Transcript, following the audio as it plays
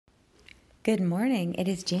Good morning. It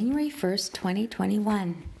is January 1st,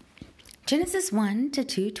 2021. Genesis 1 to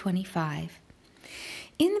 2:25.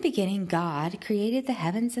 In the beginning, God created the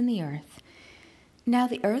heavens and the earth. Now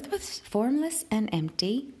the earth was formless and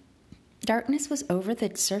empty. Darkness was over the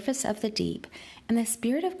surface of the deep, and the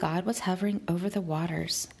Spirit of God was hovering over the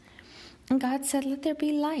waters. And God said, "Let there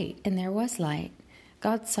be light," and there was light.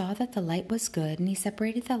 God saw that the light was good, and he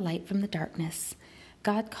separated the light from the darkness.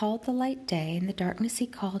 God called the light day, and the darkness he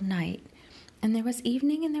called night. And there was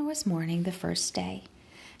evening and there was morning the first day.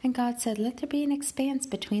 And God said, "Let there be an expanse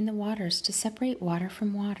between the waters to separate water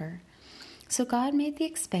from water." So God made the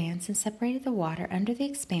expanse and separated the water under the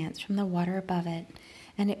expanse from the water above it.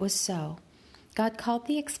 And it was so. God called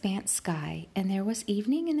the expanse sky, and there was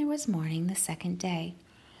evening and there was morning the second day.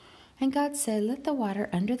 And God said, "Let the water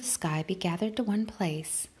under the sky be gathered to one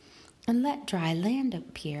place, and let dry land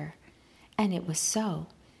appear." And it was so.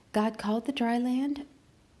 God called the dry land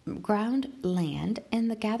ground land, and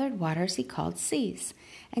the gathered waters he called seas.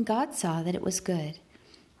 And God saw that it was good.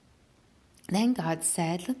 Then God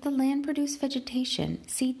said, "Let the land produce vegetation,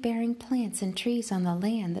 seed-bearing plants and trees on the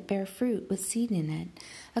land that bear fruit with seed in it,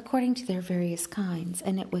 according to their various kinds."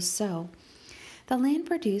 And it was so. The land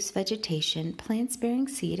produced vegetation, plants bearing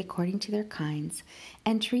seed according to their kinds,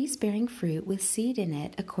 and trees bearing fruit with seed in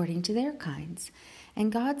it according to their kinds.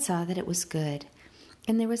 And God saw that it was good.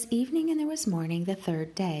 And there was evening and there was morning the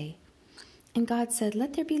third day. And God said,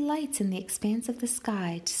 "Let there be lights in the expanse of the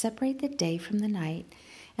sky to separate the day from the night,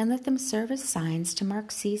 and let them serve as signs to mark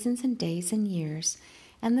seasons and days and years,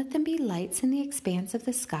 and let them be lights in the expanse of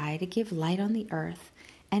the sky to give light on the earth."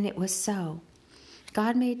 And it was so.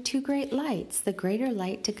 God made two great lights, the greater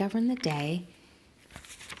light to govern the day,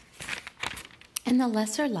 and the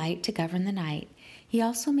lesser light to govern the night. He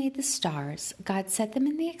also made the stars. God set them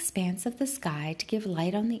in the expanse of the sky to give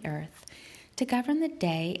light on the earth, to govern the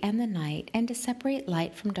day and the night, and to separate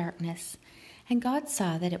light from darkness. And God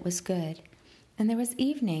saw that it was good. And there was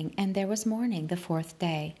evening and there was morning the fourth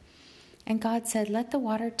day. And God said, "Let the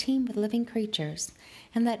water teem with living creatures,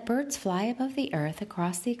 and let birds fly above the earth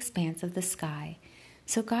across the expanse of the sky."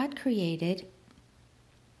 So God created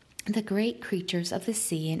the great creatures of the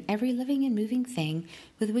sea and every living and moving thing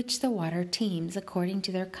with which the water teems according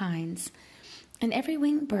to their kinds, and every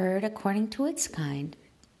winged bird according to its kind.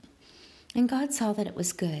 And God saw that it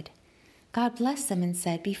was good. God blessed them and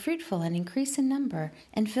said, "Be fruitful and increase in number,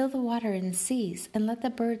 and fill the water in the seas, and let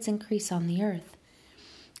the birds increase on the earth."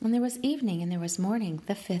 And there was evening and there was morning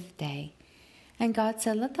the fifth day. And God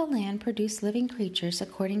said, "Let the land produce living creatures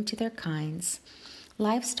according to their kinds,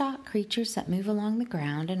 livestock, creatures that move along the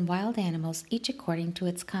ground, and wild animals, each according to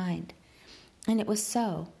its kind." And it was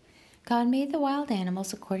so. God made the wild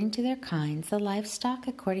animals according to their kinds, the livestock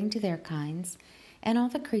according to their kinds, and all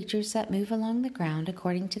the creatures that move along the ground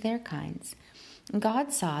according to their kinds. And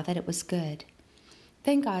God saw that it was good.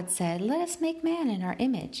 Then God said, "Let us make man in our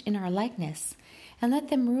image, in our likeness, and let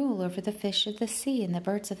them rule over the fish of the sea and the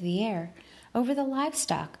birds of the air, over the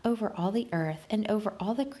livestock, over all the earth, and over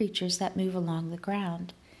all the creatures that move along the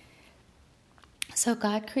ground." So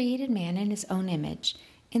God created man in his own image.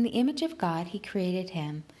 In the image of God he created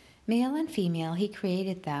him. Male and female he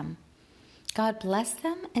created them. God blessed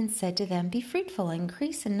them and said to them, "Be fruitful and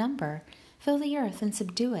increase in number, fill the earth and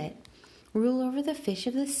subdue it. Rule over the fish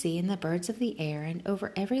of the sea and the birds of the air, and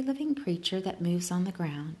over every living creature that moves on the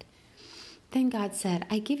ground." Then God said,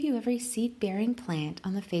 "I give you every seed-bearing plant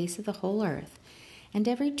on the face of the whole earth, and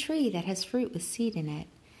every tree that has fruit with seed in it.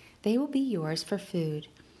 They will be yours for food.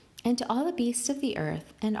 And to all the beasts of the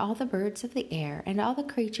earth, and all the birds of the air, and all the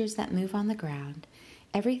creatures that move on the ground,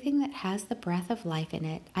 everything that has the breath of life in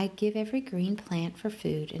it, I give every green plant for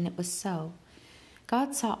food." And it was so.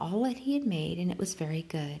 God saw all that he had made, and it was very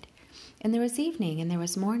good. And there was evening and there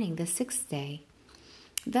was morning the sixth day.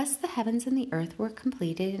 Thus the heavens and the earth were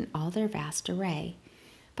completed in all their vast array.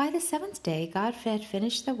 By the seventh day God had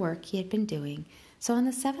finished the work he had been doing, so on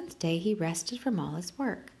the seventh day he rested from all his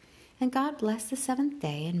work. And God blessed the seventh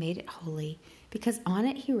day and made it holy, because on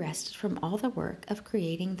it he rested from all the work of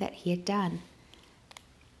creating that he had done.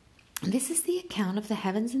 This is the account of the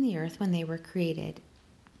heavens and the earth when they were created.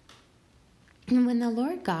 And when the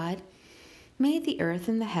Lord God made the earth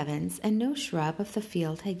and the heavens, and no shrub of the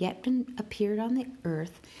field had yet appeared on the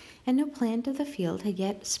earth, and no plant of the field had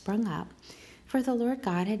yet sprung up, for the Lord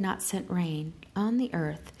God had not sent rain on the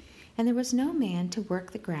earth, and there was no man to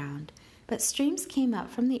work the ground, but streams came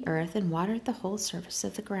up from the earth and watered the whole surface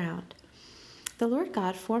of the ground. The Lord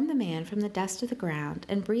God formed the man from the dust of the ground,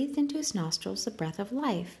 and breathed into his nostrils the breath of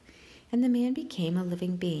life, and the man became a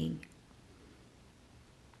living being.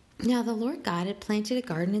 Now the Lord God had planted a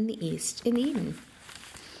garden in the east, in Eden,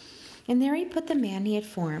 And there he put the man he had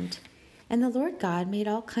formed. And the Lord God made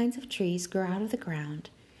all kinds of trees grow out of the ground,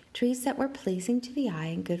 trees that were pleasing to the eye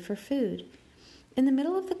and good for food. In the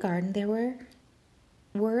middle of the garden there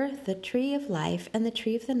were the tree of life and the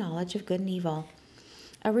tree of the knowledge of good and evil.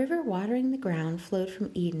 A river watering the ground flowed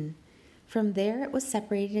from Eden. From there it was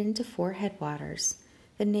separated into 4 headwaters.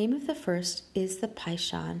 The name of the first is the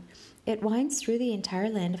Pishon. It winds through the entire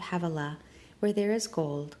land of Havilah, where there is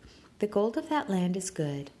gold. The gold of that land is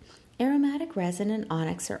good. Aromatic resin and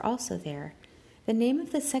onyx are also there. The name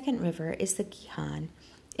of the second river is the Gihon.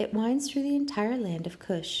 It winds through the entire land of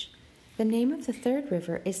Cush. The name of the third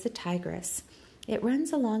river is the Tigris. It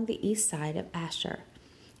runs along the east side of Asher.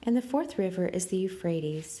 And the fourth river is the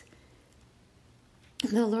Euphrates.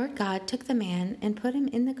 The Lord God took the man and put him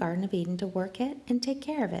in the Garden of Eden to work it and take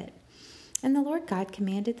care of it. And the Lord God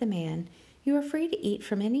commanded the man, "You are free to eat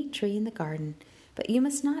from any tree in the garden, but you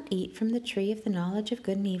must not eat from the tree of the knowledge of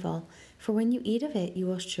good and evil, for when you eat of it you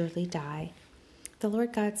will surely die." The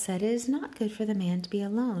Lord God said, "It is not good for the man to be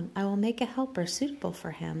alone. I will make a helper suitable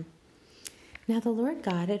for him." Now the Lord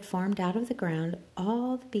God had formed out of the ground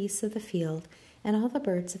all the beasts of the field and all the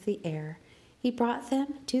birds of the air. He brought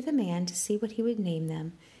them to the man to see what he would name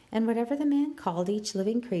them, and whatever the man called each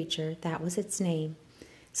living creature, that was its name.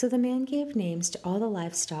 So the man gave names to all the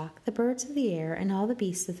livestock, the birds of the air, and all the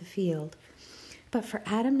beasts of the field. But for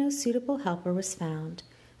Adam no suitable helper was found.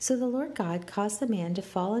 So the Lord God caused the man to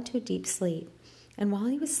fall into a deep sleep. And while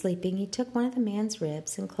he was sleeping, he took one of the man's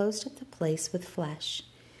ribs and closed up the place with flesh.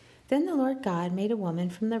 Then the Lord God made a woman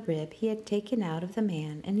from the rib he had taken out of the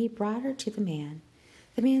man, and he brought her to the man.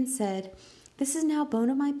 The man said, "This is now bone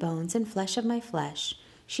of my bones and flesh of my flesh.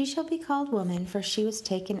 She shall be called woman, for she was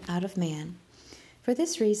taken out of man. For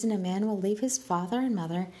this reason a man will leave his father and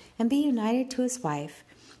mother and be united to his wife,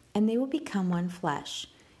 and they will become one flesh.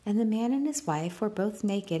 And the man and his wife were both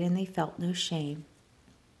naked, and they felt no shame."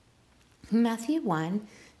 Matthew 1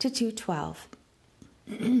 to 2:12.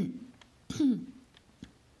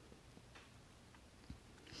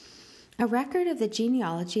 A record of the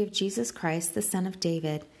genealogy of Jesus Christ, the son of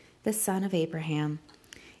David, the son of Abraham.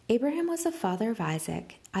 Abraham was the father of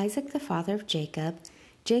Isaac, Isaac the father of Jacob,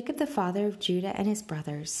 Jacob the father of Judah and his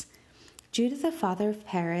brothers, Judah the father of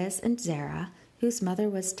Perez and Zerah, whose mother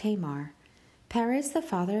was Tamar, Perez the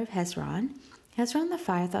father of Hezron, Hezron the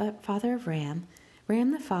father of Ram,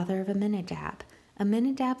 Ram the father of Amminadab,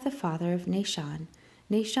 Amminadab the father of Nahshon,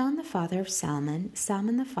 Nahshon the father of Salmon,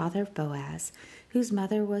 Salmon the father of Boaz, whose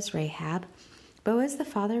mother was Rahab, Boaz the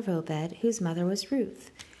father of Obed, whose mother was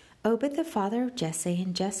Ruth, Obed the father of Jesse,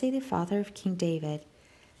 and Jesse the father of King David.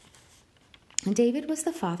 And David was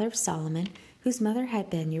the father of Solomon, whose mother had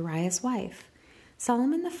been Uriah's wife.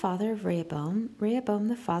 Solomon the father of Rehoboam, Rehoboam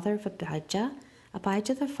the father of Abijah,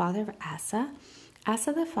 Abijah the father of Asa,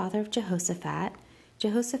 Asa the father of Jehoshaphat,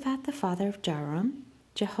 Jehoshaphat the father of Jehoram,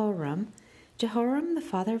 Jehoram the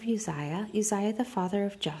father of Uzziah, Uzziah the father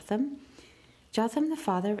of Jotham, Jotham the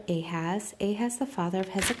father of Ahaz, Ahaz the father of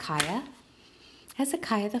Hezekiah,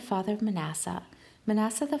 Hezekiah the father of Manasseh,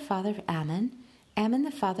 Manasseh the father of Ammon, Ammon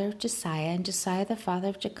the father of Josiah, and Josiah the father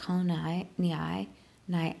of Jeconiah,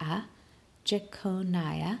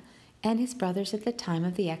 and his brothers at the time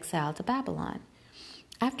of the exile to Babylon.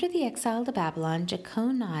 After the exile to Babylon,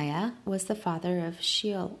 Jeconiah was the father of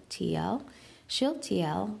Shealtiel,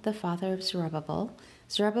 Shealtiel the father of Zerubbabel,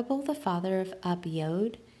 Zerubbabel the father of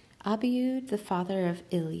Abiud, Abiud the father of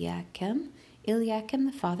Eliakim, Eliakim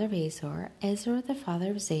the father of Azor, Azor the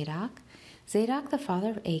father of Zadok, Zadok the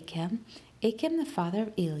father of Achim, Achim the father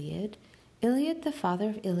of Eliud, Eliud the father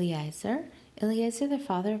of Eleazar, Eleazar the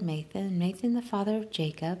father of Mathan, Mathan the father of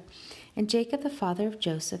Jacob, and Jacob the father of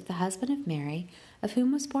Joseph, the husband of Mary, of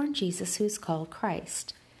whom was born Jesus, who is called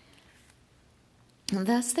Christ. And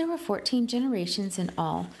thus there were 14 generations in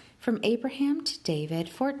all, from Abraham to David,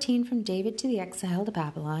 14 from David to the exile to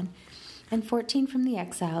Babylon, and 14 from the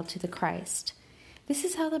exile to the Christ. This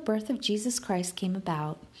is how the birth of Jesus Christ came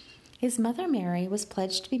about. His mother Mary was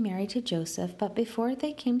pledged to be married to Joseph, but before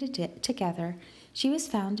they came together, she was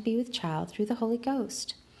found to be with child through the Holy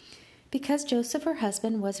Ghost. Because Joseph, her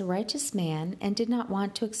husband, was a righteous man and did not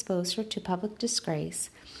want to expose her to public disgrace,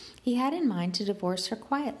 he had in mind to divorce her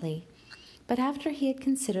quietly. But after he had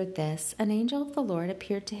considered this, an angel of the Lord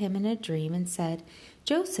appeared to him in a dream and said,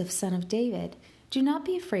 "Joseph, son of David, do not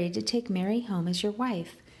be afraid to take Mary home as your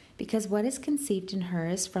wife, because what is conceived in her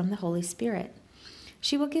is from the Holy Spirit.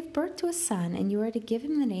 She will give birth to a son, and you are to give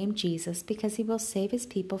him the name Jesus, because he will save his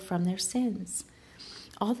people from their sins."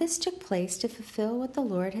 All this took place to fulfill what the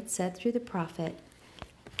Lord had said through the prophet.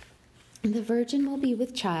 The virgin will be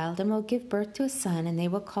with child and will give birth to a son, and they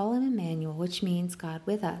will call him Emmanuel, which means God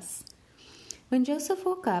with us. When Joseph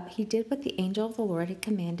woke up, he did what the angel of the Lord had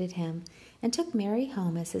commanded him and took Mary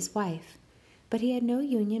home as his wife. But he had no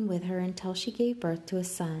union with her until she gave birth to a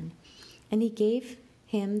son, and he gave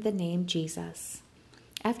him the name Jesus.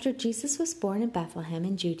 After Jesus was born in Bethlehem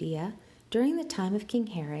in Judea, during the time of King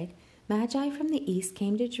Herod, Magi from the east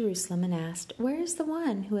came to Jerusalem and asked, "Where is the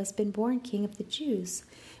one who has been born King of the Jews?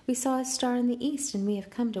 We saw his star in the east, and we have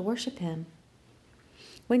come to worship him."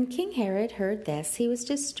 When King Herod heard this, he was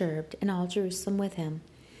disturbed, and all Jerusalem with him.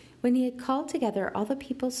 When he had called together all the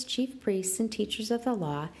people's chief priests and teachers of the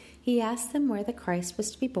law, he asked them where the Christ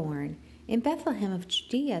was to be born. "In Bethlehem of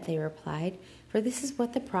Judea," they replied, "for this is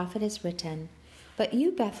what the prophet has written. But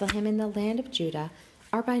you, Bethlehem, in the land of Judah,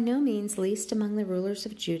 are by no means least among the rulers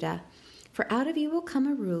of Judah, for out of you will come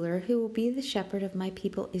a ruler who will be the shepherd of my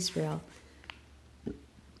people Israel."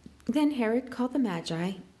 Then Herod called the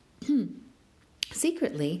Magi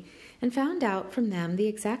secretly and found out from them the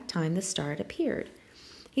exact time the star had appeared.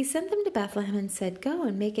 He sent them to Bethlehem and said, "Go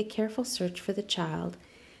and make a careful search for the child.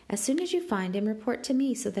 As soon as you find him, report to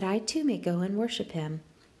me so that I too may go and worship him."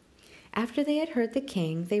 After they had heard the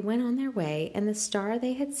king, they went on their way, and the star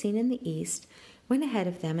they had seen in the east went ahead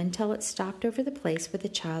of them until it stopped over the place where the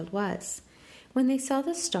child was. When they saw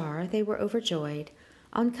the star, they were overjoyed.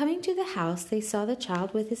 On coming to the house, they saw the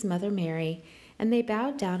child with his mother Mary, and they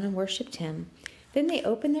bowed down and worshipped him. Then they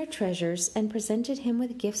opened their treasures and presented him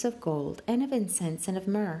with gifts of gold and of incense and of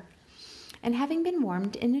myrrh. And having been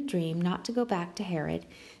warned in a dream not to go back to Herod,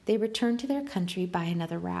 they returned to their country by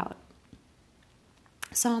another route.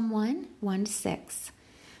 Psalm 1, 1-6.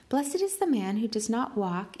 Blessed is the man who does not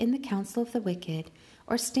walk in the counsel of the wicked,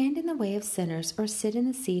 or stand in the way of sinners, or sit in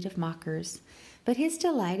the seat of mockers. But his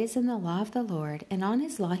delight is in the law of the Lord, and on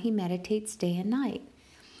his law he meditates day and night.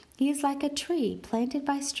 He is like a tree planted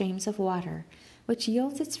by streams of water, which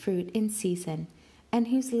yields its fruit in season, and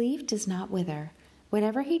whose leaf does not wither.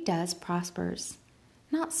 Whatever he does prospers.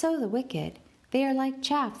 Not so the wicked. They are like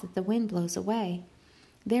chaff that the wind blows away.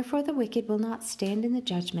 Therefore the wicked will not stand in the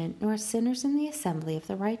judgment, nor sinners in the assembly of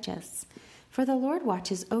the righteous. For the Lord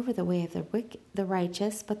watches over the way of the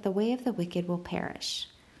righteous, but the way of the wicked will perish.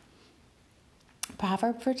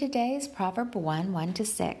 Proverb for today is Proverb 1,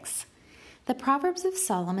 1-6. The Proverbs of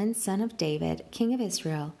Solomon, son of David, king of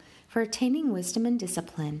Israel, for attaining wisdom and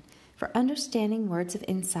discipline, for understanding words of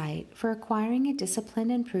insight, for acquiring a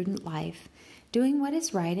disciplined and prudent life, doing what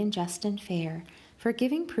is right and just and fair, for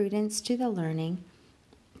giving prudence to the learning,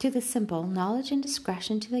 to the simple, knowledge and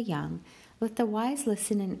discretion to the young. Let the wise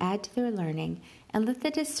listen and add to their learning, and let the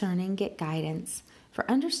discerning get guidance, for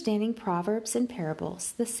understanding proverbs and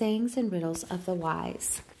parables, the sayings and riddles of the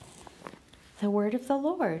wise. The word of the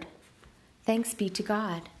Lord. Thanks be to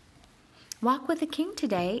God. Walk with the King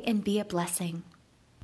today and be a blessing.